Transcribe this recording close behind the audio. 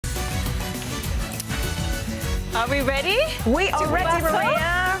Are we ready? We are ready,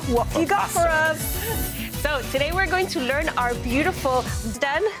 Maria. What have you got for us? So today we're going to learn our beautiful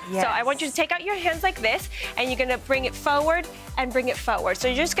done. Yes. So I want you to take out your hands like this, and you're gonna bring it forward and bring it forward. So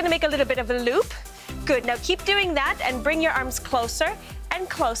you're just gonna make a little bit of a loop. Good, now keep doing that and bring your arms closer and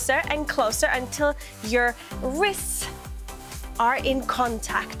closer and closer until your wrists are in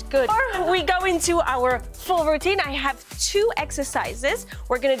contact. Good. Before we go into our full routine, I have 2 exercises.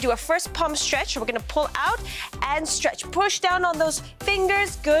 We're gonna do a first palm stretch. We're gonna pull out and stretch. Push down on those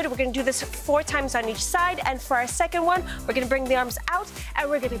fingers. Good. We're gonna do this 4 times on each side. And for our second one, we're gonna bring the arms out and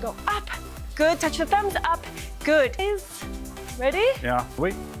we're gonna go up. Good. Touch the thumbs up. Good. Ready? Yeah.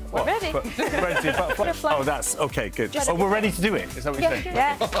 We're ready. Butterfly. Oh, that's okay. Good. Oh, we're ready to do it. Is that what you're saying?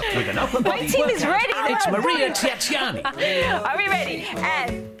 Yeah. With an upper body My team is workout, ready. It's Maria Tsiatsiani. Are we ready?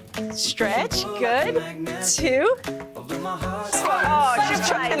 And stretch. Good. 2. Oh, she's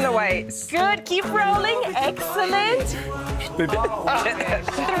chucking the weights. Good. Keep rolling. Excellent.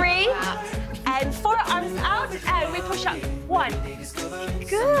 3. And 4, arms out, and we push up. 1.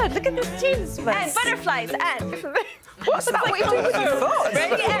 Good. Look at this team. And butterflies. And What's that? What are you doing with your foot?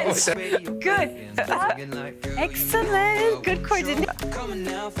 ready and good. Excellent. Good coordination.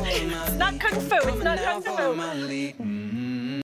 It's not kung fu. It's not kung fu.